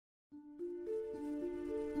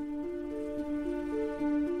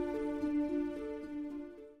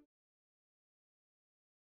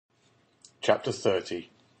Chapter 30.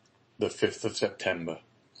 The 5th of September.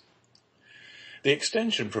 The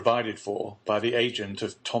extension provided for by the agent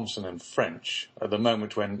of Thomson and French, at the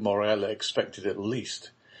moment when Morel expected it least,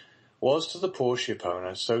 was to the poor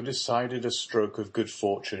shipowner so decided a stroke of good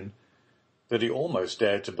fortune that he almost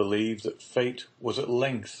dared to believe that fate was at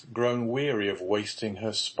length grown weary of wasting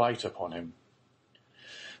her spite upon him.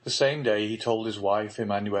 The same day he told his wife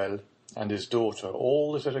Emmanuelle and his daughter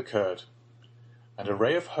all that had occurred, and a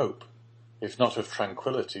ray of hope, if not of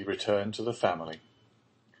tranquillity, returned to the family.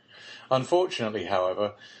 Unfortunately,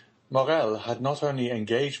 however, Morel had not only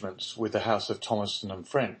engagements with the house of Thomson and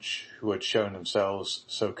French, who had shown themselves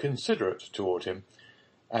so considerate toward him,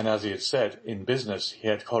 and, as he had said, in business he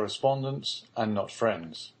had correspondents and not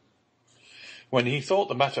friends. When he thought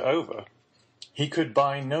the matter over, he could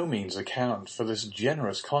by no means account for this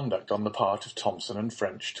generous conduct on the part of Thomson and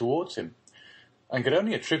French towards him, and could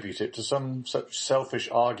only attribute it to some such selfish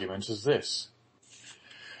argument as this: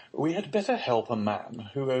 "We had better help a man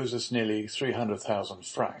who owes us nearly 300,000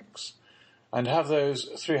 francs, and have those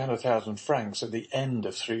 300,000 francs at the end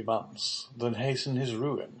of 3 months, than hasten his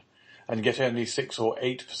ruin, and get only 6 or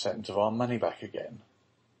 8% of our money back again."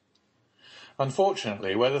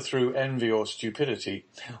 Unfortunately, whether through envy or stupidity,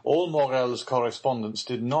 all Morel's correspondents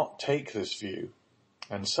did not take this view,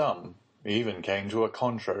 and some even came to a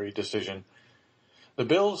contrary decision. The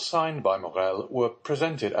bills signed by Morel were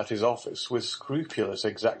presented at his office with scrupulous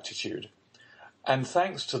exactitude, and,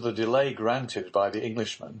 thanks to the delay granted by the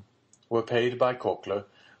Englishman, were paid by Coquelin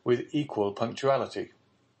with equal punctuality.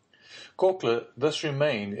 Coquelin thus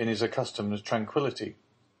remained in his accustomed tranquillity.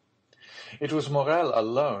 It was Morel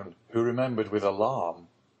alone who remembered with alarm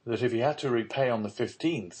that if he had to repay on the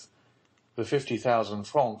 15th the 50,000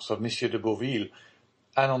 francs of M. de Beauville,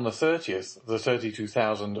 and on the 30th the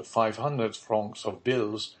 32,500 francs of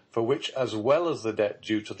bills, for which, as well as the debt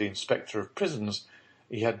due to the inspector of prisons,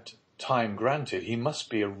 he had time granted, he must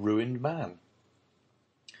be a ruined man.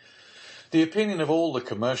 The opinion of all the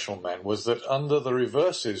commercial men was that, under the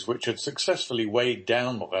reverses which had successfully weighed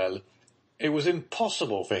down Morel, it was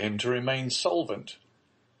impossible for him to remain solvent.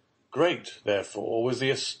 Great, therefore, was the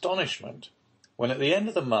astonishment when at the end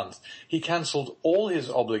of the month he cancelled all his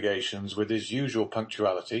obligations with his usual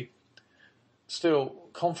punctuality. Still,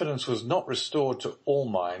 confidence was not restored to all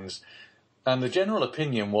minds, and the general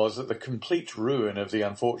opinion was that the complete ruin of the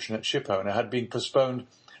unfortunate shipowner had been postponed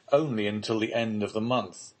only until the end of the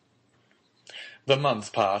month. The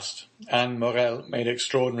month passed, and Morel made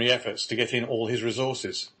extraordinary efforts to get in all his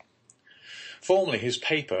resources. Formerly his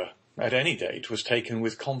paper, at any date, was taken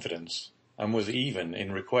with confidence, and was even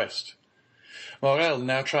in request. Morel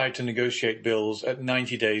now tried to negotiate bills at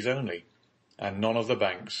 90 days only, and none of the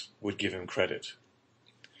banks would give him credit.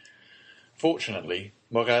 Fortunately,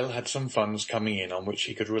 Morel had some funds coming in on which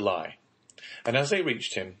he could rely, and as they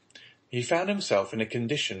reached him, he found himself in a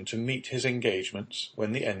condition to meet his engagements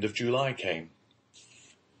when the end of July came.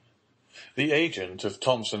 The agent of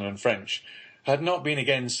Thomson and French had not been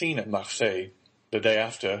again seen at Marseille. The day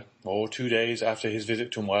after, or 2 days after his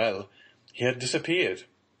visit to Morel, he had disappeared,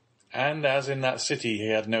 and as in that city he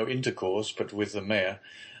had no intercourse but with the mayor,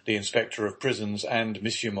 the inspector of prisons, and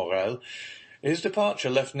M. Morel, his departure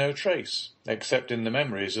left no trace, except in the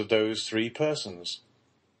memories of those 3 persons.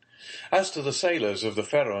 As to the sailors of the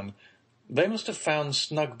Pharaon, they must have found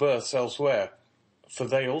snug berths elsewhere, for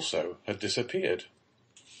they also had disappeared.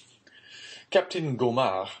 Captain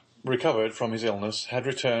Gaumard, recovered from his illness, had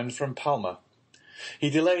returned from Palma. He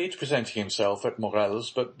delayed presenting himself at Morel's,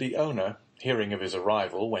 but the owner, hearing of his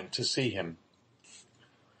arrival, went to see him.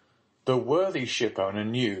 The worthy shipowner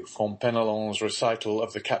knew from Penelon's recital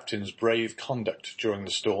of the captain's brave conduct during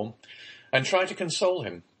the storm, and tried to console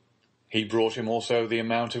him. He brought him also the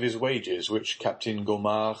amount of his wages, which Captain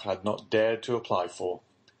Gaumard had not dared to apply for.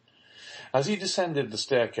 As he descended the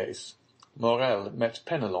staircase, Morel met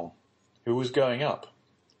Penelon, who was going up.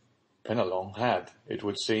 Penelon had, it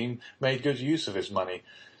would seem, made good use of his money,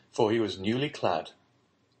 for he was newly clad.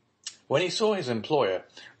 When he saw his employer,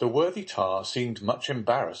 the worthy tar seemed much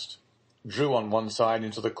embarrassed, drew on one side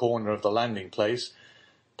into the corner of the landing-place,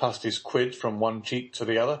 passed his quid from one cheek to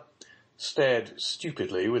the other, stared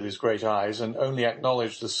stupidly with his great eyes, and only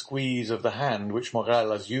acknowledged the squeeze of the hand which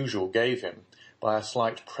Morel, as usual, gave him, by a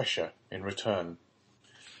slight pressure in return.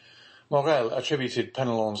 Morel attributed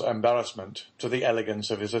Penelon's embarrassment to the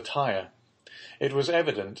elegance of his attire. It was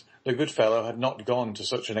evident the good fellow had not gone to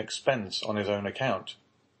such an expense on his own account.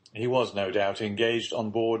 He was, no doubt, engaged on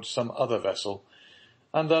board some other vessel,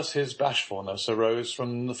 and thus his bashfulness arose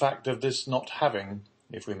from the fact of this not having,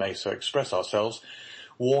 if we may so express ourselves,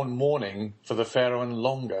 worn mourning for the Pharaon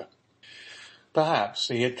longer. Perhaps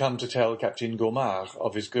he had come to tell Captain Gaumard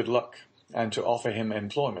of his good luck, and to offer him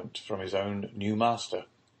employment from his own new master.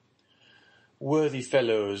 "Worthy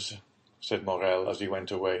fellows," said Morel as he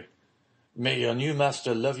went away, "may your new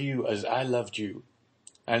master love you as I loved you,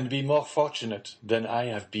 and be more fortunate than I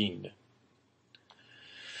have been."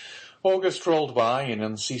 August rolled by in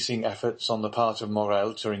unceasing efforts on the part of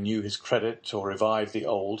Morel to renew his credit or revive the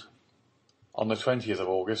old. On the 20th of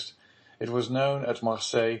August, it was known at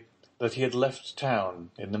Marseille that he had left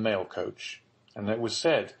town in the mail coach, and it was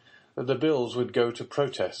said that the bills would go to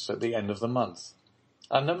protests at the end of the month,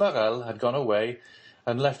 and that Morel had gone away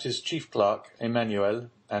and left his chief clerk, Emmanuel,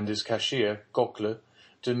 and his cashier, Coquelin,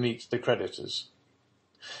 to meet the creditors.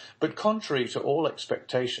 But contrary to all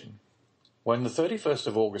expectation, when the 31st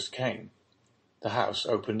of August came, the house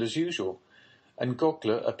opened as usual, and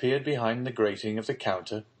Coquelin appeared behind the grating of the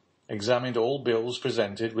counter, examined all bills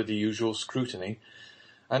presented with the usual scrutiny,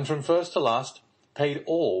 and from first to last paid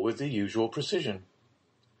all with the usual precision.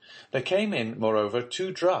 There came in, moreover,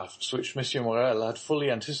 2 drafts which M. Morel had fully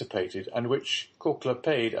anticipated, and which Coquelin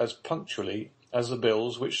paid as punctually as the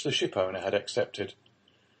bills which the shipowner had accepted.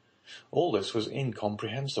 All this was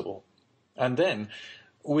incomprehensible. And then,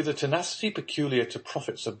 with a tenacity peculiar to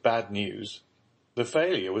prophets of bad news, the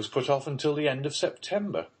failure was put off until the end of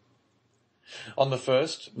September. On the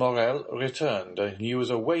 1st, Morel returned, and he was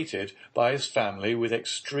awaited by his family with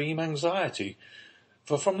extreme anxiety,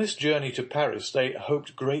 for from this journey to Paris they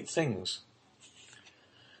hoped great things.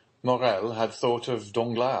 Morel had thought of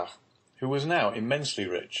Danglars, who was now immensely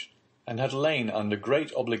rich, and had lain under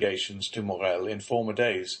great obligations to Morel in former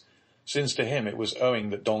days, since to him it was owing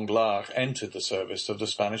that Danglars entered the service of the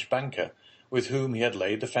Spanish banker, with whom he had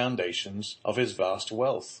laid the foundations of his vast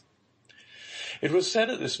wealth. It was said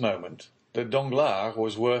at this moment that Danglars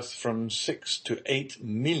was worth from 6 to 8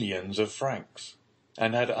 millions of francs,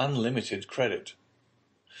 and had unlimited credit.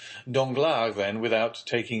 Danglars then, without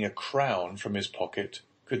taking a crown from his pocket,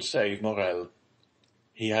 could save Morel.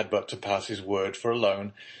 He had but to pass his word for a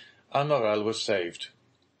loan, and Morel was saved.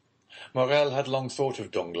 Morel had long thought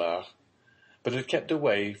of Danglars, but had kept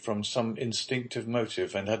away from some instinctive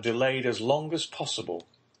motive, and had delayed as long as possible,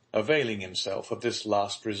 availing himself of this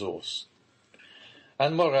last resource.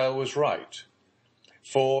 And Morel was right,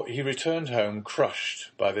 for he returned home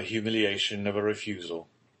crushed by the humiliation of a refusal.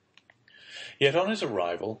 Yet on his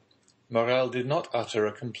arrival, Morel did not utter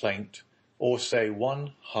a complaint or say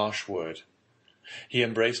one harsh word. He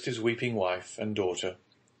embraced his weeping wife and daughter,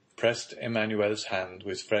 pressed Emmanuel's hand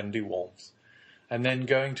with friendly warmth, and then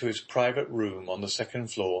going to his private room on the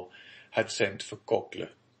 2nd floor, had sent for Coquelin.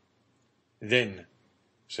 "Then,"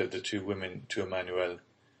 said the 2 women to Emmanuel,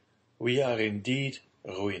 "we are indeed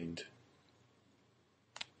ruined."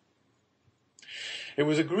 It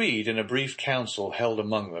was agreed in a brief council held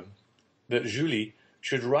among them that Julie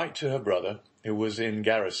should write to her brother, who was in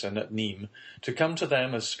garrison at Nîmes, to come to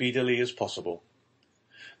them as speedily as possible.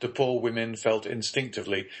 The poor women felt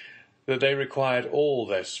instinctively that they required all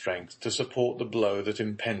their strength to support the blow that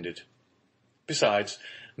impended. Besides,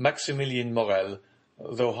 Maximilien Morel,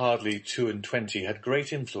 though hardly 22, had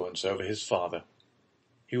great influence over his father.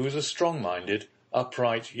 He was a strong-minded,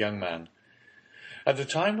 upright young man. At the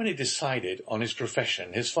time when he decided on his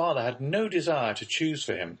profession, his father had no desire to choose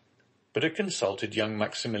for him, but had consulted young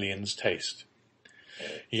Maximilien's taste.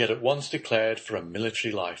 He had at once declared for a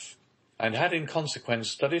military life, and had in consequence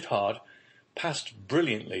studied hard, passed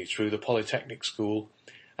brilliantly through the Polytechnic School,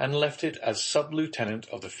 and left it as sub-lieutenant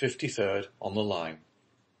of the 53rd on the line.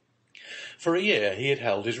 For a year he had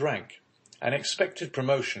held his rank, and expected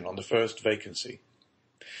promotion on the first vacancy.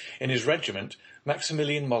 In his regiment,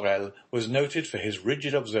 Maximilien Morel was noted for his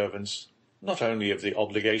rigid observance, not only of the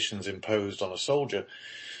obligations imposed on a soldier,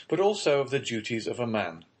 but also of the duties of a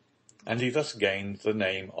man, and he thus gained the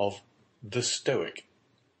name of the Stoic.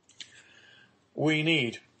 We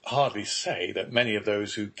need hardly say that many of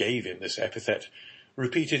those who gave him this epithet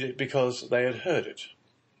repeated it because they had heard it,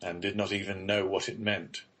 and did not even know what it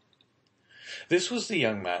meant. This was the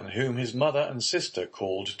young man whom his mother and sister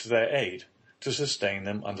called to their aid, to sustain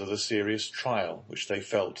them under the serious trial which they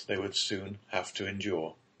felt they would soon have to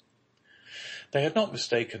endure. They had not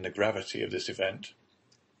mistaken the gravity of this event,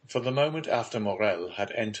 for the moment after Morel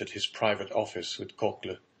had entered his private office with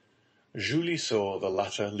Coquelin, Julie saw the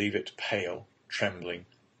latter leave it pale, trembling,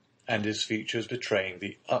 and his features betraying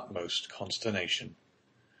the utmost consternation.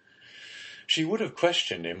 She would have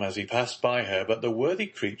questioned him as he passed by her, but the worthy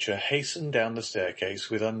creature hastened down the staircase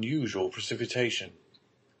with unusual precipitation,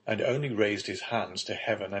 and only raised his hands to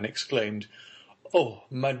heaven and exclaimed, "Oh,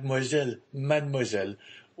 mademoiselle, mademoiselle,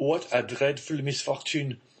 what a dreadful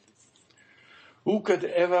misfortune!" Who could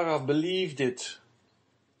ever have believed it?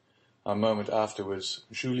 A moment afterwards,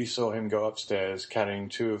 Julie saw him go upstairs carrying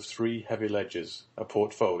 2 of 3 heavy ledgers, a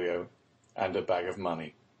portfolio, and a bag of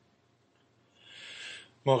money.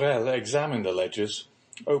 Morel examined the ledgers,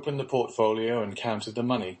 opened the portfolio and counted the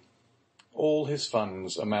money. All his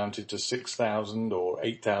funds amounted to 6,000 or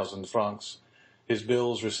 8,000 francs, his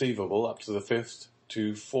bills receivable up to the 5th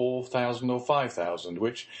to 4,000 or 5,000,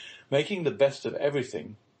 which, making the best of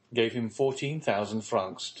everything, gave him 14,000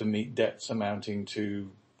 francs to meet debts amounting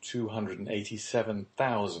to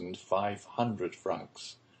 287,500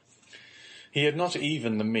 francs. He had not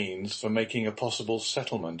even the means for making a possible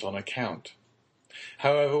settlement on account.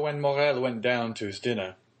 However, when Morel went down to his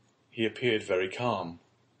dinner, he appeared very calm.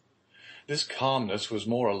 This calmness was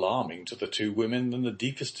more alarming to the 2 women than the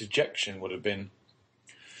deepest dejection would have been.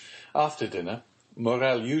 After dinner,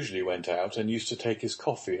 Morel usually went out and used to take his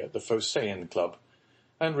coffee at the Phocéen Club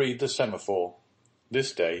and read the Semaphore.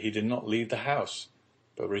 This day he did not leave the house,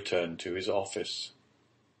 but returned to his office.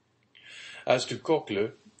 As to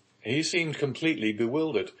Coquelin, he seemed completely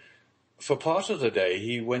bewildered. For part of the day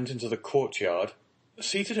he went into the courtyard,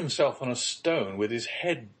 seated himself on a stone with his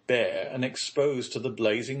head bare and exposed to the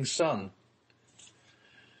blazing sun.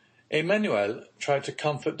 Emmanuel tried to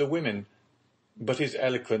comfort the women, but his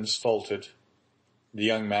eloquence faltered. The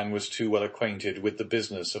young man was too well acquainted with the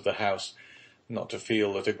business of the house not to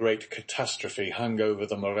feel that a great catastrophe hung over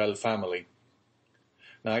the Morel family.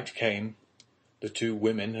 Night came. The 2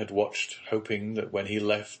 women had watched, hoping that when he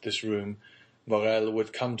left this room, Morel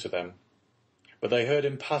would come to them. But they heard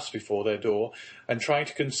him pass before their door and tried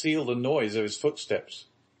to conceal the noise of his footsteps.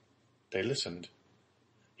 They listened.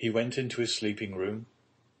 He went into his sleeping room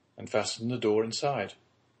and fastened the door inside.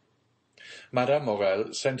 Madame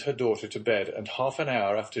Morel sent her daughter to bed, and half an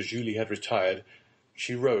hour after Julie had retired,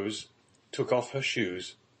 she rose, took off her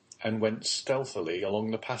shoes, and went stealthily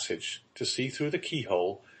along the passage to see through the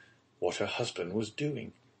keyhole what her husband was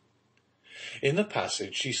doing. In the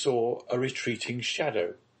passage she saw a retreating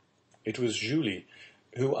shadow. It was Julie,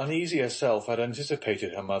 who, uneasy herself, had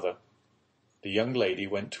anticipated her mother. The young lady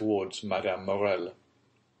went towards Madame Morel.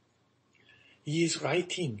 "He is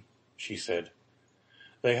writing," she said.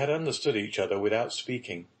 They had understood each other without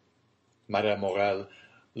speaking. Madame Morel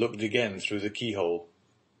looked again through the keyhole.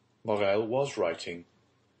 Morel was writing.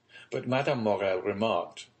 But Madame Morel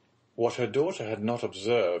remarked, what her daughter had not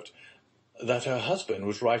observed, that her husband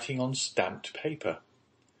was writing on stamped paper.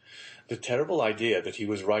 The terrible idea that he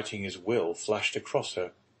was writing his will flashed across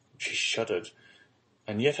her. She shuddered,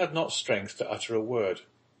 and yet had not strength to utter a word.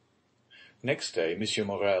 Next day, Monsieur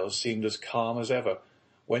Morel seemed as calm as ever,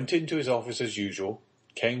 went into his office as usual,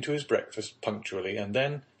 came to his breakfast punctually, and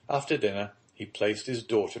then, after dinner, he placed his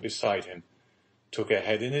daughter beside him, took her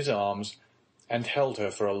head in his arms, and held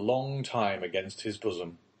her for a long time against his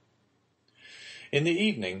bosom. In the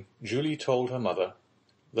evening, Julie told her mother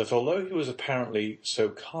that although he was apparently so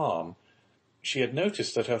calm, she had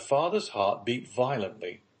noticed that her father's heart beat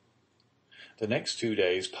violently. The next 2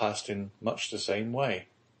 days passed in much the same way.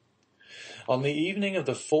 On the evening of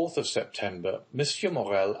the 4th of September, Monsieur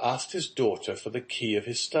Morel asked his daughter for the key of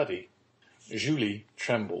his study. Julie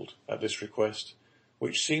trembled at this request,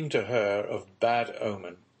 which seemed to her of bad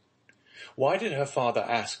omen. Why did her father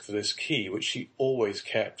ask for this key, which she always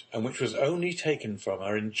kept, and which was only taken from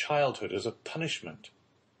her in childhood as a punishment?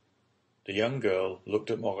 The young girl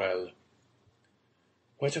looked at Morel.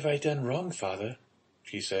 "What have I done wrong, father,"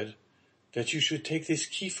 she said, "that you should take this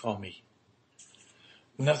key from me?"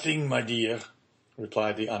 "Nothing, my dear,"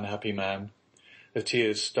 replied the unhappy man, the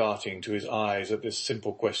tears starting to his eyes at this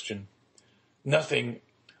simple question. "Nothing,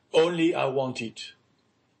 only I want it."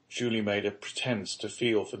 Julie made a pretence to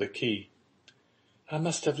feel for the key. "I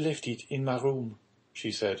must have left it in my room,"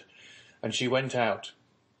 she said, and she went out,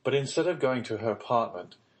 but instead of going to her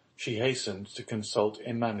apartment, she hastened to consult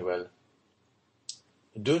Emmanuel.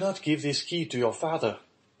 "Do not give this key to your father,"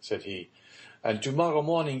 said he, "and tomorrow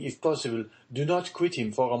morning, if possible, do not quit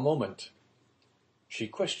him for a moment." She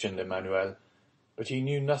questioned Emmanuel, but he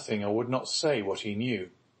knew nothing or would not say what he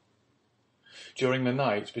knew. During the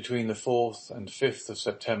night between the 4th and 5th of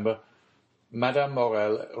September, Madame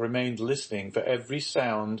Morel remained listening for every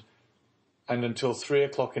sound, and until 3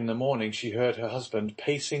 o'clock in the morning she heard her husband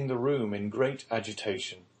pacing the room in great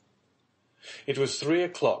agitation. It was 3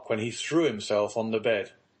 o'clock when he threw himself on the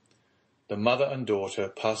bed. The mother and daughter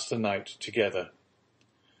passed the night together.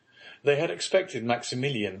 They had expected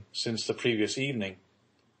Maximilian since the previous evening.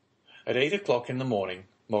 At 8 o'clock in the morning,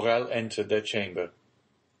 Morel entered their chamber.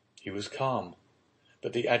 He was calm,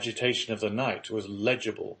 but the agitation of the night was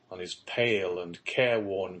legible on his pale and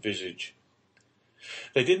careworn visage.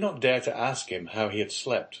 They did not dare to ask him how he had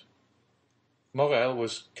slept. Morel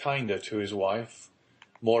was kinder to his wife,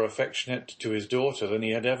 more affectionate to his daughter than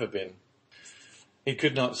he had ever been. He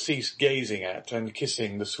could not cease gazing at and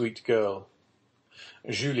kissing the sweet girl.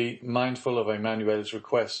 Julie, mindful of Emmanuel's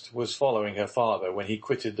request, was following her father when he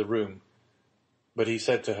quitted the room. But he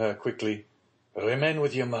said to her quickly, "Remain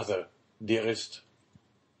with your mother, dearest."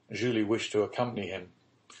 Julie wished to accompany him.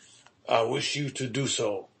 "I wish you to do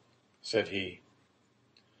so," said he.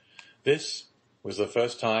 This was the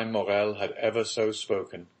first time Morel had ever so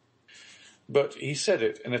spoken. But he said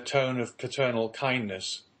it in a tone of paternal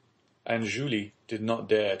kindness, and Julie did not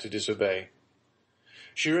dare to disobey.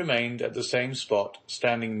 She remained at the same spot,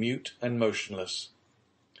 standing mute and motionless.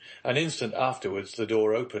 An instant afterwards the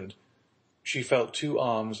door opened. She felt two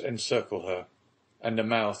arms encircle her, and a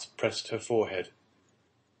mouth pressed her forehead.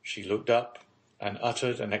 She looked up and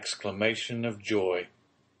uttered an exclamation of joy.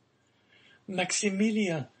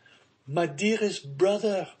 "Maximilien, my dearest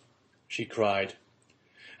brother!" she cried.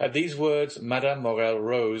 At these words Madame Morel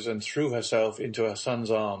rose and threw herself into her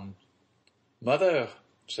son's arms. "Mother,"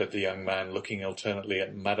 said the young man, looking alternately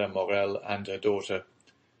at Madame Morel and her daughter,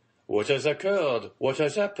 "what has occurred? What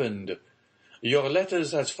has happened? Your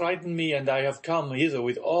letters has frightened me, and I have come hither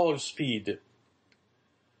with all speed."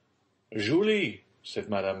 "Julie," said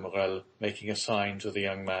Madame Morel, making a sign to the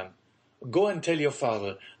young man, "go and tell your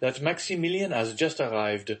father that Maximilien has just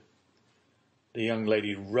arrived." The young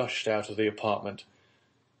lady rushed out of the apartment,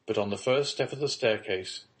 but on the first step of the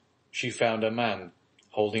staircase she found a man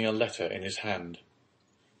holding a letter in his hand.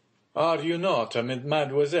 "Are you not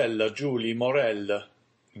Mademoiselle Julie Morel?"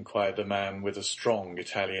 inquired the man with a strong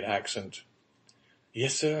Italian accent.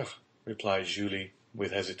 "Yes, sir," replied Julie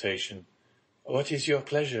with hesitation. "What is your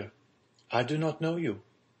pleasure? I do not know you."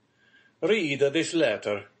 "Read this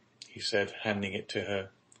letter," he said, handing it to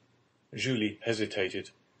her. Julie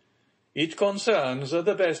hesitated. "It concerns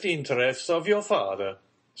the best interests of your father,"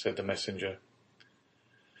 said the messenger.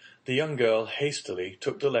 The young girl hastily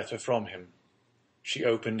took the letter from him. She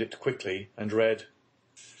opened it quickly and read,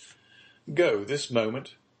 "Go this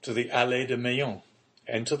moment to the Allée de Meillan.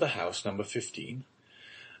 Enter the house number 15.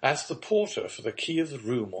 Ask the porter for the key of the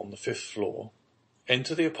room on the 5th floor.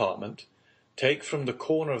 Enter the apartment. Take from the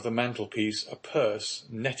corner of the mantelpiece a purse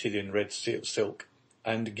netted in red silk,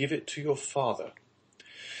 and give it to your father.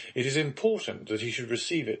 It is important that he should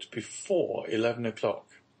receive it before 11 o'clock.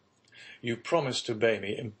 You promise to obey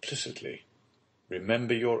me implicitly.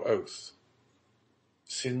 Remember your oath.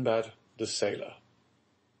 Sinbad the Sailor."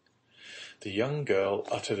 The young girl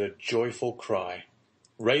uttered a joyful cry,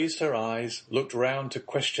 raised her eyes, looked round to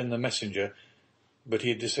question the messenger, but he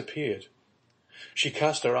had disappeared. She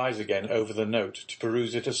cast her eyes again over the note to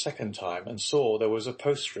peruse it a second time, and saw there was a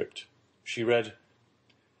postscript. She read,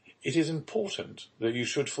 "It is important that you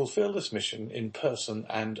should fulfill this mission in person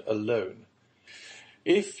and alone.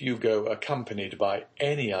 If you go accompanied by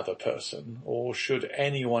any other person, or should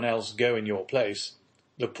anyone else go in your place,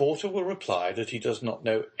 the porter will reply that he does not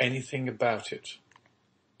know anything about it."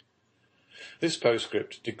 This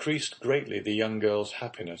postscript decreased greatly the young girl's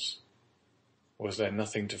happiness. Was there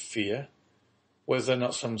nothing to fear? Was there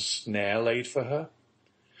not some snare laid for her?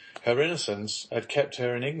 Her innocence had kept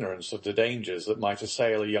her in ignorance of the dangers that might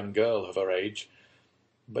assail a young girl of her age,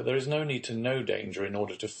 but there is no need to know danger in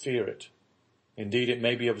order to fear it. Indeed, it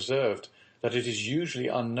may be observed that it is usually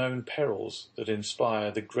unknown perils that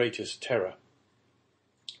inspire the greatest terror.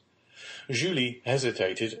 Julie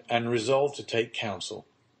hesitated and resolved to take counsel.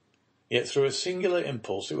 Yet through a singular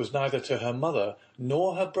impulse it was neither to her mother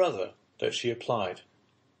nor her brother that she applied,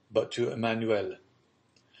 but to Emmanuel.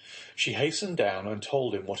 She hastened down and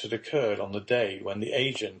told him what had occurred on the day when the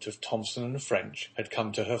agent of Thompson and French had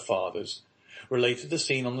come to her father's, related the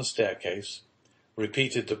scene on the staircase,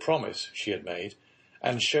 repeated the promise she had made,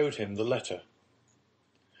 and showed him the letter.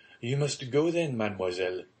 "You must go then,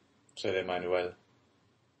 mademoiselle," said Emmanuel.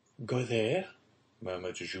 "Go there?"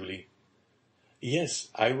 murmured Julie. "Yes,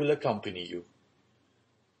 I will accompany you."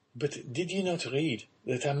 "But did you not read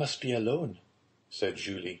that I must be alone?" said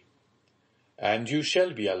Julie. "And you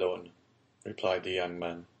shall be alone," replied the young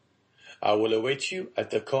man. "I will await you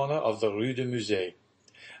at the corner of the Rue de Musée,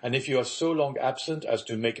 and if you are so long absent as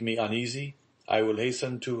to make me uneasy, I will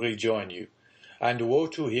hasten to rejoin you, and woe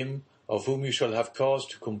to him of whom you shall have cause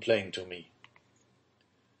to complain to me."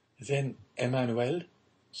 "Then, Emmanuel,"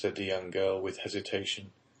 said the young girl with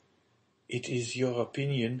hesitation, "it is your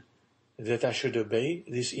opinion that I should obey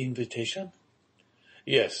this invitation?"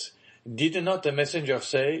 "Yes. Did not the messenger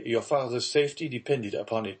say your father's safety depended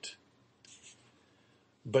upon it?"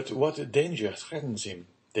 "But what danger threatens him,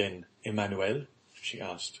 then, Emmanuel?" she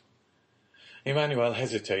asked. Emmanuel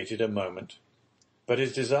hesitated a moment, but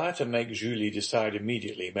his desire to make Julie decide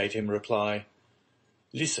immediately made him reply.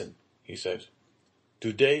 "Listen," he said.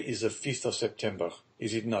 "Today is the 5th of September,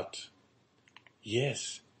 is it not?"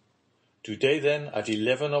 "Yes." "Today, then, at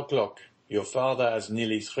 11 o'clock, your father has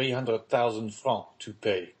nearly 300,000 francs to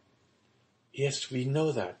pay." "Yes, we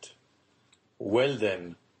know that." "Well,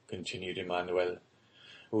 then," continued Emmanuel,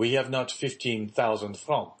 "we have not 15,000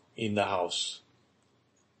 francs in the house."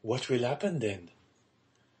 "What will happen then?"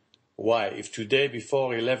 "Why, if today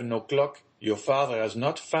before 11 o'clock your father has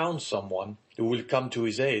not found someone who will come to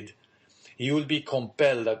his aid, he will be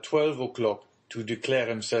compelled at 12 o'clock to declare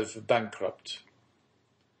himself bankrupt."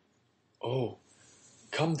 "Oh,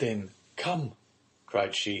 come then, come,"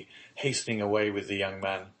 cried she, hastening away with the young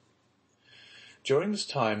man. During this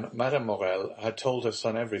time, Madame Morel had told her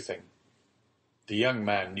son everything. The young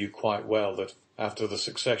man knew quite well that, after the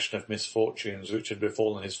succession of misfortunes which had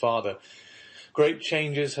befallen his father, great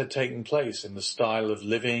changes had taken place in the style of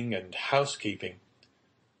living and housekeeping,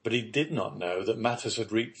 but he did not know that matters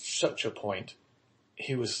had reached such a point.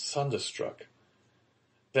 He was thunderstruck.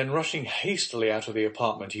 Then, rushing hastily out of the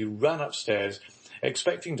apartment, he ran upstairs,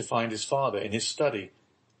 expecting to find his father in his study,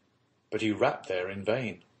 but he rapped there in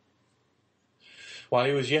vain. While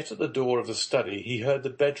he was yet at the door of the study, he heard the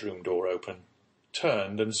bedroom door open,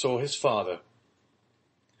 turned, and saw his father.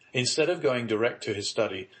 Instead of going direct to his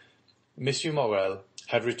study, Monsieur Morel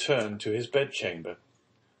had returned to his bedchamber,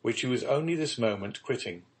 which he was only this moment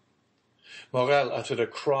quitting. Morel uttered a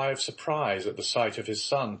cry of surprise at the sight of his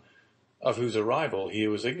son, of whose arrival he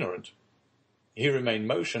was ignorant. He remained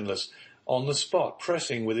motionless on the spot,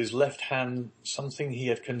 pressing with his left hand something he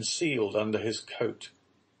had concealed under his coat.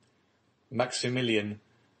 Maximilian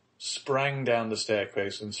sprang down the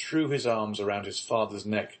staircase and threw his arms around his father's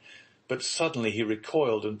neck, but suddenly he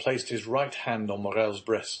recoiled and placed his right hand on Morel's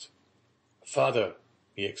breast. "Father,"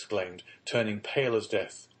 he exclaimed, turning pale as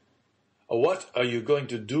death, "what are you going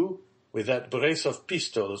to do with that brace of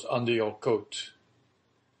pistols under your coat?"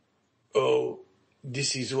 "Oh,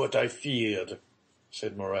 this is what I feared,"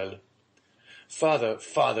 said Morel. "Father,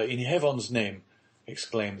 father, in heaven's name,"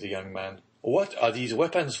 exclaimed the young man, "what are these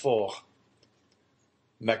weapons for?"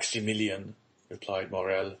 "Maximilian," replied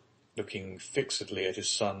Morel, looking fixedly at his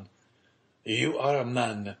son, "you are a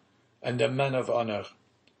man, and a man of honor.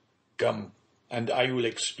 Come, and I will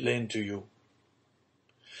explain to you."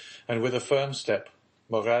 And with a firm step,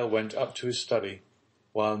 Morel went up to his study,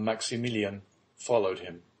 while Maximilian followed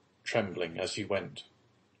him, trembling as he went.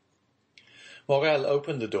 Morel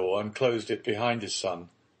opened the door and closed it behind his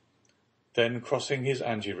son. Then, crossing his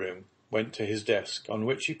anteroom, went to his desk, on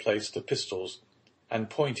which he placed the pistols, and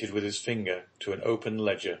pointed with his finger to an open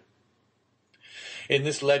ledger. In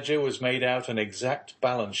this ledger was made out an exact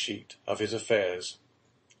balance sheet of his affairs.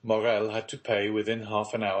 Morel had to pay within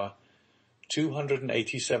half an hour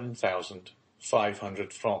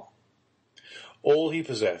 287,500 francs. All he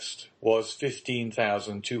possessed was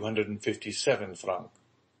 15,257 francs.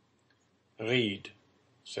 "Read,"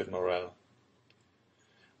 said Morel.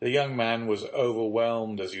 The young man was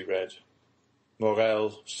overwhelmed as he read.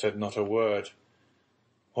 Morel said not a word.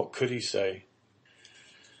 What could he say?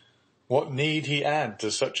 What need he add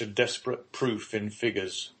to such a desperate proof in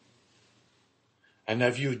figures? "And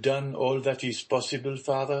have you done all that is possible,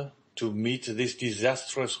 father, to meet this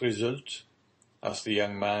disastrous result?" asked the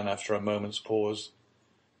young man after a moment's pause.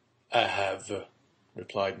 "I have,"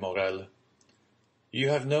 replied Morel. "You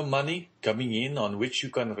have no money coming in on which you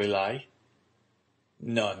can rely?"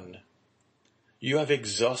 "None." "You have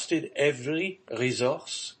exhausted every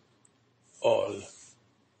resource?" "All."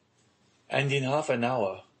 "And in half an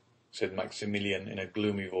hour," said Maximilian in a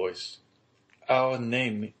gloomy voice, "our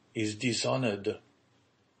name is dishonored."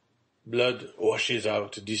 "Blood washes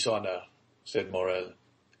out dishonor," said Morel.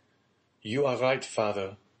 "You are right,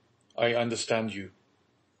 father. I understand you."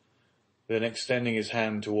 Then, extending his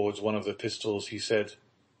hand towards one of the pistols, he said,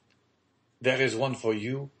 "There is one for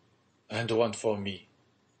you, and one for me.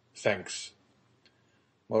 Thanks."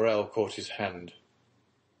 Morel caught his hand.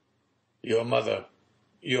 "Your mother,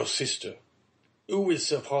 your sister, who will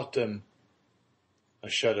support them?" A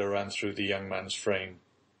shudder ran through the young man's frame.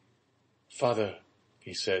 "Father,"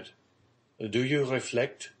 he said, "do you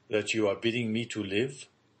reflect that you are bidding me to live?"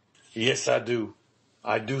 "Yes, I do.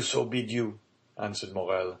 I do so bid you," answered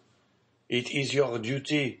Morel. "It is your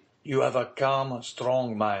duty. You have a calm,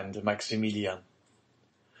 strong mind, Maximilian.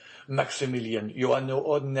 Maximilian, you are no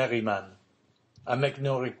ordinary man. I make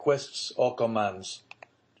no requests or commands.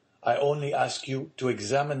 I only ask you to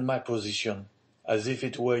examine my position as if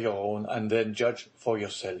it were your own, and then judge for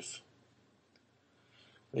yourself."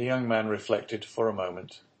 The young man reflected for a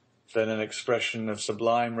moment. Then an expression of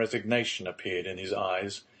sublime resignation appeared in his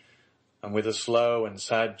eyes, and with a slow and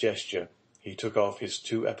sad gesture he took off his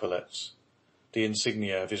 2 epaulets, the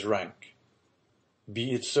insignia of his rank.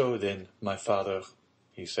 "Be it so, then, my father,"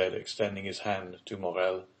 he said, extending his hand to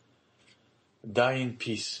Morrel. "Die in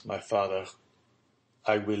peace, my father.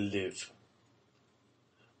 I will live."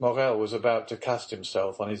 Morrel was about to cast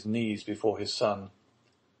himself on his knees before his son,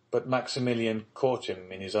 but Maximilian caught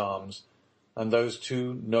him in his arms, and those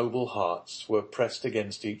 2 noble hearts were pressed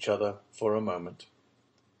against each other for a moment.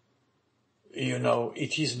 "You know,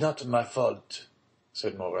 it is not my fault,"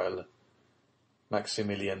 said Morrel.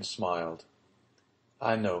 Maximilian smiled.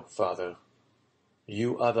 "I know, father.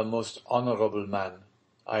 You are the most honorable man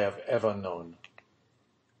I have ever known."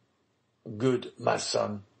 "Good, my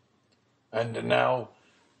son. And now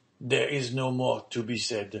there is no more to be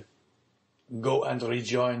said. Go and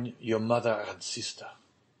rejoin your mother and sister."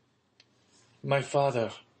 "My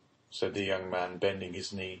father," said the young man, bending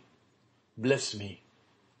his knee, "bless me."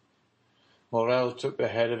 Morrel took the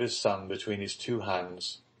head of his son between his 2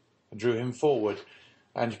 hands, drew him forward,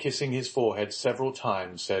 and kissing his forehead several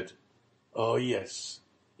times, said, "Oh yes,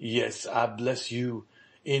 yes, I bless you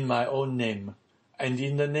in my own name, and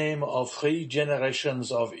in the name of 3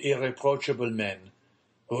 generations of irreproachable men,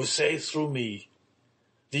 who say through me,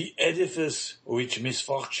 'The edifice which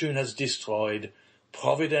misfortune has destroyed,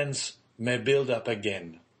 Providence may build up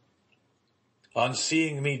again.' On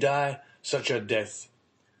seeing me die such a death,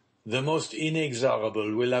 the most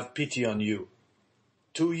inexorable will have pity on you.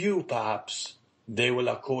 To you, perhaps, they will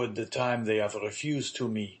accord the time they have refused to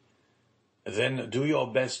me. Then do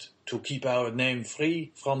your best to keep our name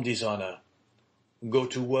free from dishonor. Go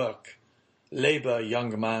to work, labor,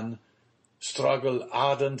 young man, struggle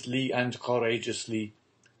ardently and courageously,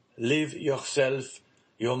 live yourself,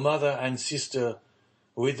 your mother and sister,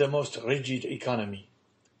 with the most rigid economy,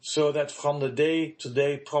 so that from the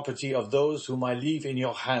day-to-day property of those whom I leave in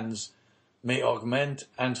your hands may augment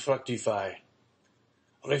and fructify.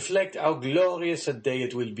 Reflect how glorious a day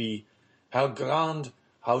it will be, how grand,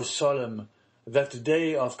 how solemn, that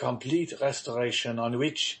day of complete restoration on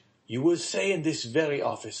which you will say in this very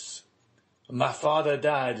office, 'My father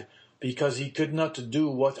died because he could not do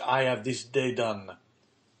what I have this day done,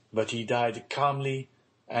 but he died calmly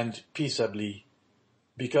and peaceably,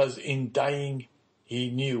 because in dying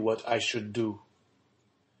he knew what I should do.'"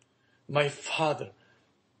 "My father,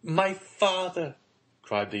 my father,"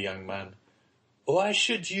 cried the young man, "why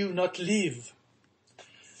should you not live?"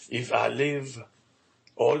 "If I live,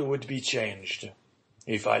 all would be changed.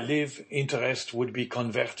 If I live, interest would be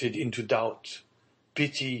converted into doubt,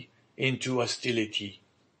 pity into hostility.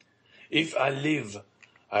 If I live,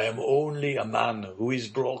 I am only a man who has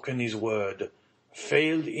broken his word,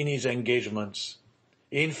 failed in his engagements,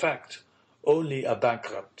 in fact, only a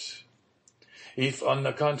bankrupt. If, on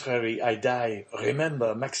the contrary, I die,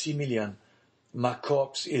 remember, Maximilian, my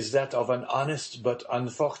corpse is that of an honest but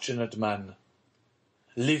unfortunate man.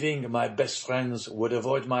 Living, my best friends would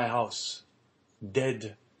avoid my house.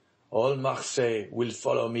 Dead, all Marseille will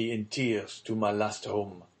follow me in tears to my last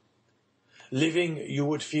home. Living, you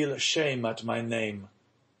would feel shame at my name.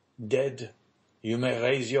 Dead, you may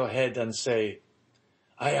raise your head and say,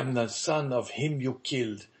 'I am the son of him you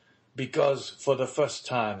killed, because, for the first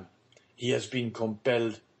time, he has been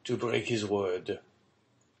compelled to break his word.'"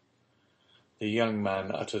 The young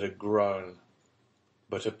man uttered a groan,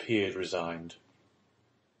 but appeared resigned.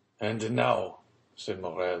 "And now," said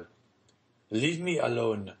Morrel, "leave me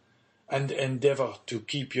alone, and endeavor to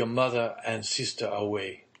keep your mother and sister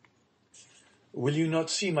away." "Will you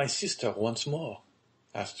not see my sister once more?"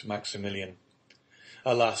 asked Maximilian.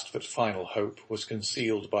 A last but final hope was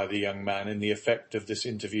concealed by the young man in the effect of this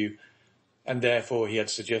interview, and therefore he had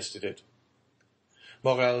suggested it.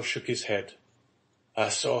 Morrel shook his head. "I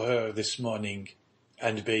saw her this morning,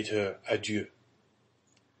 and bade her adieu."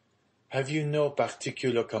 "Have you no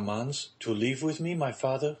particular commands to leave with me, my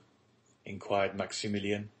father?" inquired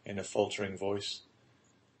Maximilian in a faltering voice.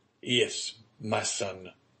 "Yes, my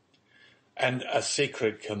son, and a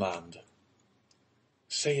sacred command."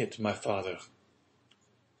 "Say it, my father."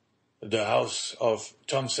 "The house of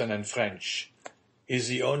Thomson and French is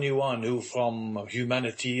the only one who, from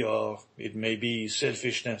humanity or, it may be,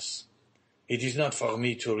 selfishness, it is not for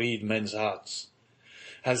me to read men's hearts,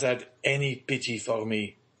 has had any pity for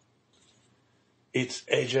me. Its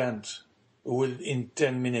agent will in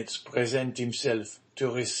 10 minutes present himself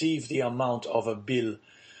to receive the amount of a bill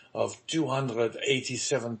of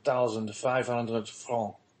 287,500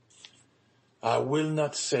 francs. I will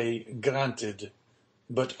not say granted,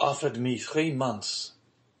 but offered me 3 months.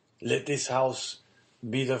 Let this house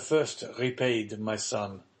be the first repaid, my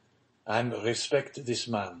son, and respect this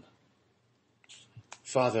man."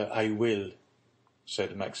 "Father, I will,"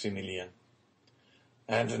 said Maximilien.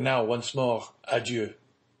 "And now once more, adieu,"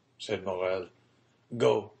 said Morel.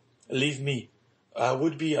 "Go, leave me. I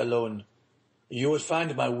would be alone. You will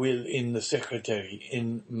find my will in the secretary,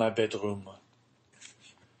 in my bedroom."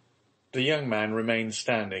 The young man remained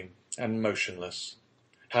standing and motionless,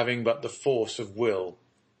 having but the force of will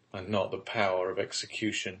and not the power of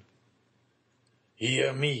execution.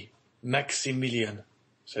 "Hear me, Maximilien,"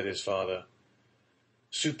 said his father.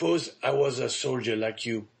 "Suppose I was a soldier like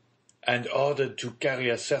you, and ordered to carry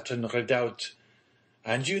a certain redoubt,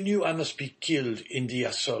 and you knew I must be killed in the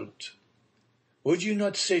assault. Would you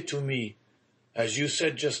not say to me, as you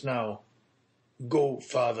said just now, 'Go,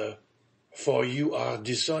 father, for you are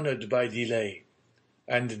dishonored by delay,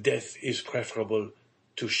 and death is preferable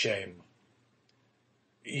to shame'?"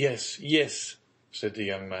 "Yes, yes," said the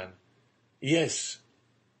young man. "Yes."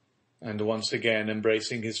 And once again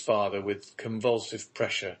embracing his father with convulsive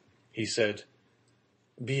pressure, he said,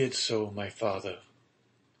 "Be it so, my father."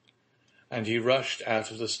 And he rushed out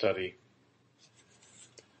of the study.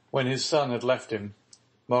 When his son had left him,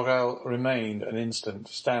 Morel remained an instant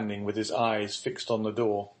standing with his eyes fixed on the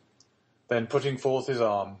door. Then, putting forth his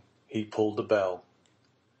arm, he pulled the bell.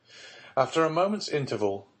 After a moment's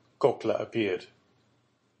interval, Coquelin appeared.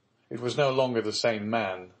 It was no longer the same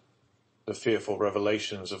man. The fearful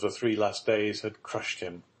revelations of the 3 last days had crushed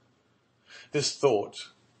him. This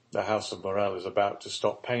thought, the house of Morel is about to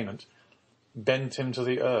stop payment, bent him to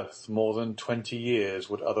the earth more than 20 years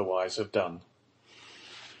would otherwise have done.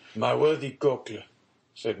 "My worthy Coquelin,"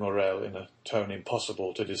 said Morel in a tone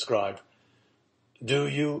impossible to describe, "do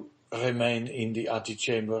you remain in the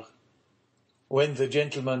antechamber? When the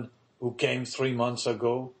gentleman who came 3 months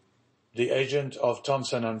ago, the agent of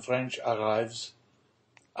Thomson and French, arrives,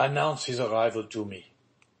 announce his arrival to me."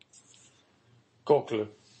 Coquelin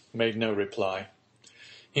made no reply.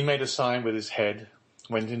 He made a sign with his head,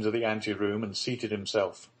 went into the ante-room and seated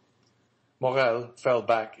himself. Morel fell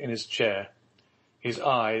back in his chair, his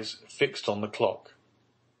eyes fixed on the clock.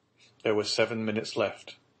 There were 7 minutes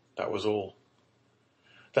left, that was all.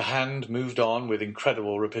 The hand moved on with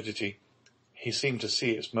incredible rapidity. He seemed to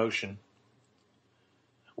see its motion.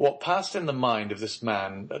 What passed in the mind of this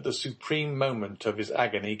man at the supreme moment of his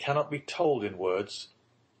agony cannot be told in words.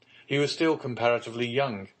 He was still comparatively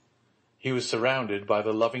young. He was surrounded by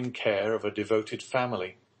the loving care of a devoted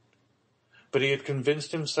family. But he had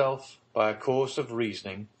convinced himself by a course of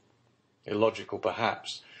reasoning, illogical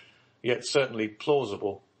perhaps, yet certainly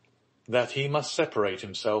plausible, that he must separate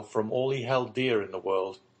himself from all he held dear in the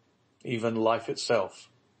world, even life itself.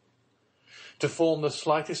 To form the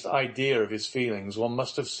slightest idea of his feelings, one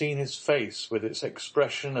must have seen his face with its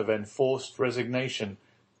expression of enforced resignation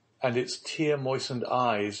and its tear-moistened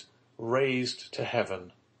eyes raised to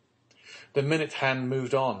heaven. The minute hand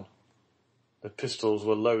moved on. The pistols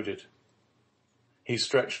were loaded. He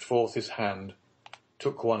stretched forth his hand,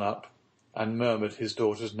 took one up, and murmured his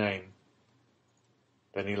daughter's name.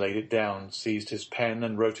 Then he laid it down, seized his pen,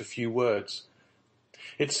 and wrote a few words.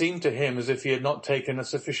 It seemed to him as if he had not taken a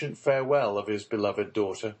sufficient farewell of his beloved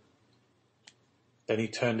daughter. Then he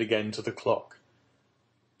turned again to the clock,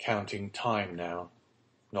 counting time now,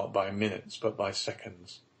 not by minutes but by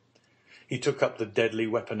seconds. He took up the deadly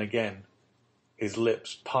weapon again, his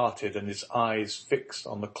lips parted and his eyes fixed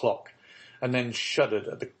on the clock, and then shuddered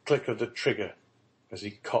at the click of the trigger as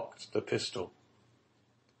he cocked the pistol.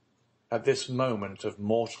 At this moment of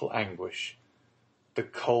mortal anguish, the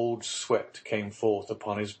cold sweat came forth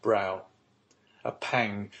upon his brow. A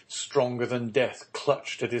pang stronger than death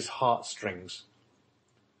clutched at his heartstrings.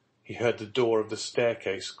 He heard the door of the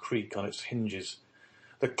staircase creak on its hinges.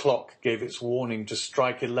 The clock gave its warning to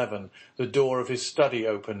strike 11. The door of his study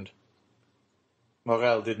opened.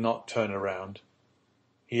 Morel did not turn around.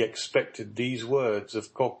 He expected these words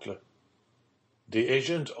of Coquelin, "The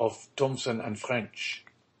agent of Thomson and French."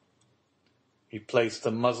 He placed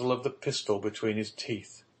the muzzle of the pistol between his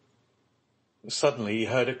teeth. Suddenly he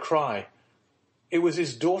heard a cry. It was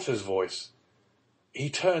his daughter's voice. He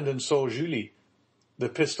turned and saw Julie. The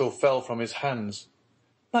pistol fell from his hands.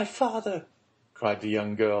 "My father!" cried the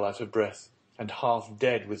young girl out of breath, and half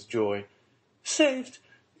dead with joy. "Saved!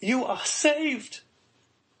 You are saved!"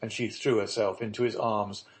 And she threw herself into his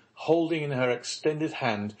arms, holding in her extended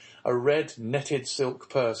hand a red netted silk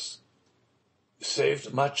purse.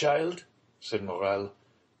 "Saved, my child?" said Morel.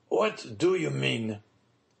 "What do you mean?"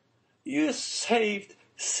 "You're saved,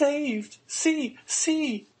 saved! See,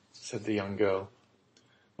 see!" said the young girl.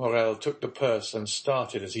 Morel took the purse and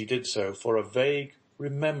started as he did so, for a vague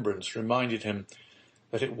remembrance reminded him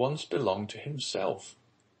that it once belonged to himself.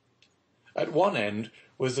 At one end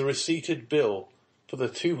was the receipted bill for the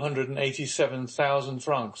 287,000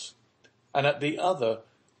 francs, and at the other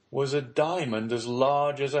was a diamond as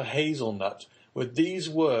large as a hazelnut, with these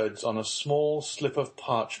words on a small slip of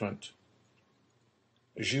parchment: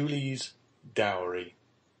 Julie's dowry.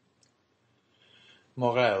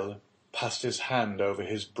 Morel passed his hand over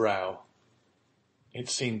his brow. It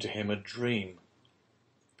seemed to him a dream.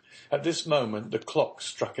 At this moment the clock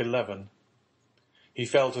struck 11. He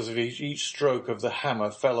felt as if each stroke of the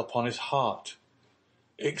hammer fell upon his heart.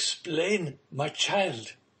 "Explain, my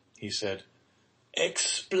child," he said.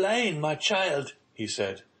 "Explain, my child," he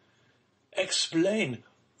said. "Explain,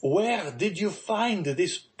 where did you find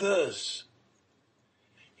this purse?"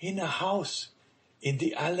 "In a house in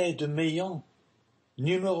the Allée de Meillan,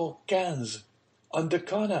 numéro 15, on the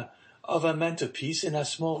corner of a mantelpiece in a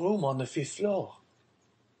small room on the 5th floor."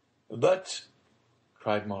 "But,"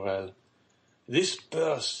 cried Morel, "this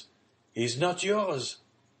purse is not yours."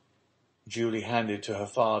 Julie handed to her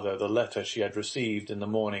father the letter she had received in the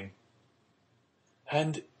morning.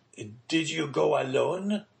 "And did you go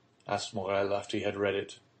alone?" asked Morel after he had read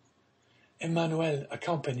it. "Emmanuel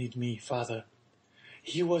accompanied me, father.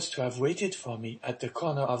 He was to have waited for me at the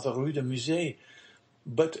corner of the Rue de Musée,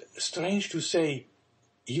 but, strange to say,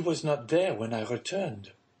 he was not there when I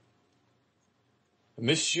returned."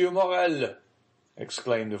 "Monsieur Morel!"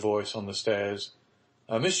 exclaimed a voice on the stairs.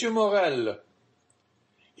 "Monsieur Morel!"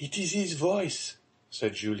 "It is his voice,"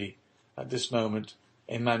 said Julie. At this moment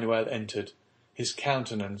Emmanuel entered, his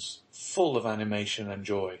countenance full of animation and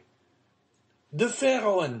joy. "The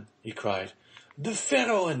Pharaon!" he cried. "The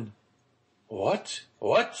Pharaon!" What?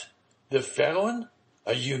 The Pharaon?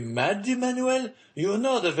 Are you mad, Emmanuel? You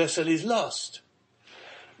know the vessel is lost."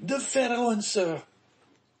 "The Pharaon, sir.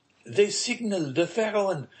 They signal the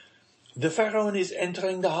Pharaon. The Pharaon is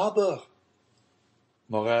entering the harbour."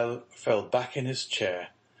 Morel fell back in his chair.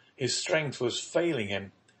 His strength was failing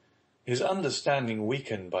him. His understanding,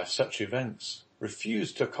 weakened by such events,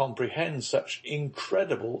 refused to comprehend such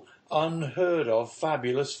incredible, unheard-of,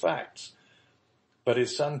 fabulous facts. But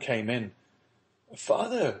his son came in.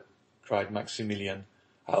 "Father," cried Maximilian,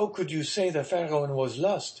 "how could you say the Pharaon was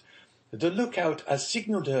lost? The lookout has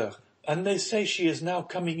signalled her, and they say she is now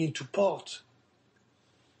coming into port."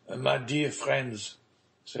 "My dear friends,"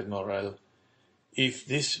 said Morel, "if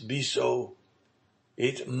this be so,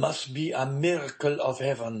 it must be a miracle of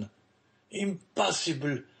heaven.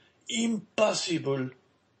 Impossible, impossible."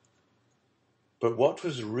 But what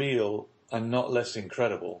was real and not less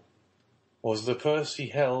incredible was the purse he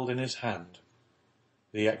held in his hand,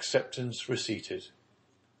 the acceptance receipted,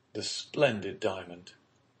 the splendid diamond.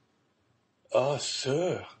 "Ah,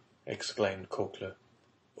 sir," exclaimed Coquelin,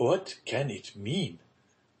 "what can it mean?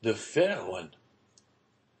 The Pharaon?"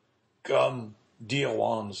 "Come, dear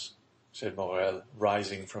ones," said Morel,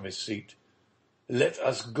 rising from his seat. "Let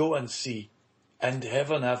us go and see, and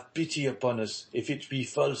heaven have pity upon us if it be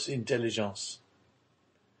false intelligence."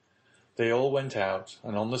 They all went out,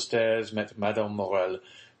 and on the stairs met Madame Morel,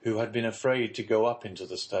 who had been afraid to go up into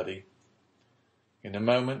the study. In a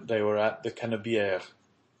moment they were at the Canebière.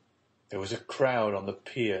 There was a crowd on the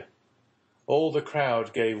pier. All the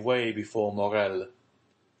crowd gave way before Morel.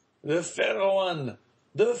 "The Pharaon!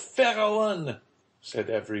 The Pharaon!" said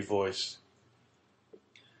every voice.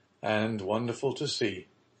 And, wonderful to see,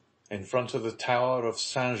 in front of the tower of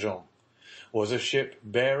Saint-Jean was a ship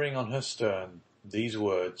bearing on her stern these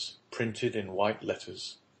words, printed in white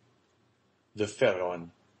letters: "The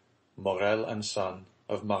Pharaon, Morel and Son,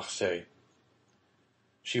 of Marseille."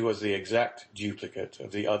 She was the exact duplicate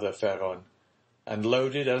of the other Pharaon, and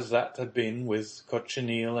loaded as that had been with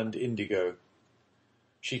cochineal and indigo.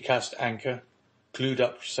 She cast anchor, clewed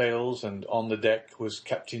up sails, and on the deck was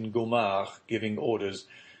Captain Gaumard giving orders,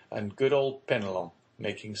 and good old Penelon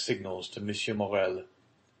making signals to Monsieur Morel.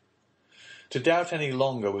 To doubt any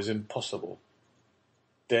longer was impossible.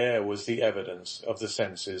 There was the evidence of the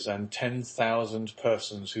senses, and 10,000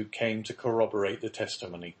 persons who came to corroborate the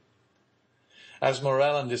testimony. As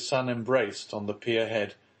Morel and his son embraced on the pier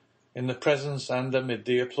head, in the presence and amid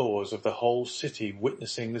the applause of the whole city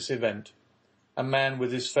witnessing this event, a man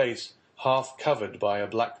with his face half covered by a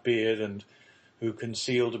black beard and who,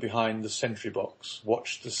 concealed behind the sentry-box,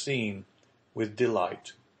 watched the scene with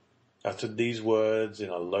delight, uttered these words in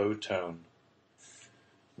a low tone: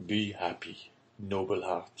 "Be happy, noble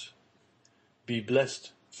heart. Be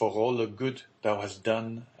blessed for all the good thou hast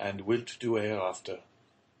done and wilt do hereafter,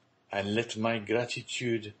 and let my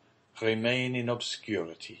gratitude remain in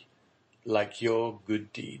obscurity, like your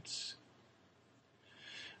good deeds."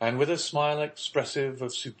 And with a smile expressive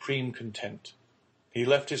of supreme content, he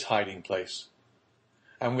left his hiding-place.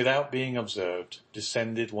 and without being observed,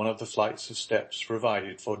 descended one of the flights of steps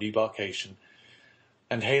provided for debarkation,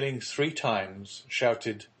 and hailing 3 times,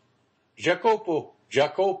 shouted, "Jacopo!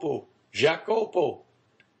 Jacopo! Jacopo!"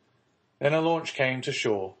 Then a launch came to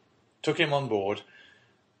shore, took him on board,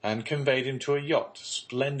 and conveyed him to a yacht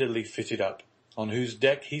splendidly fitted up, on whose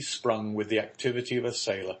deck he sprung with the activity of a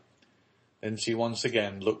sailor. Thence he once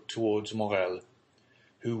again looked towards Morrel,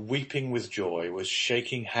 who, weeping with joy, was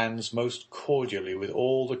shaking hands most cordially with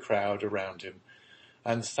all the crowd around him,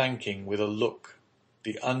 and thanking with a look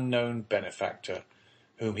the unknown benefactor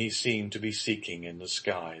whom he seemed to be seeking in the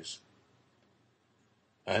skies.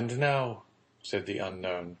 "And now," said the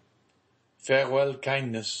unknown, "farewell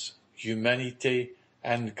kindness, humanity,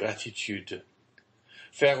 and gratitude.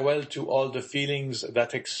 Farewell to all the feelings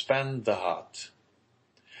that expand the heart.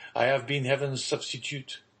 I have been heaven's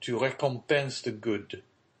substitute to recompense the good.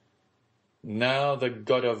 Now the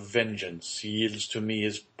God of vengeance yields to me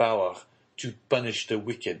his power to punish the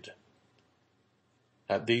wicked."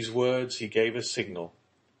 At these words he gave a signal,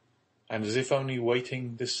 and as if only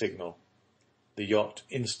waiting the signal, the yacht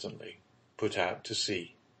instantly put out to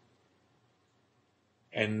sea.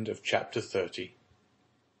 End of chapter 30.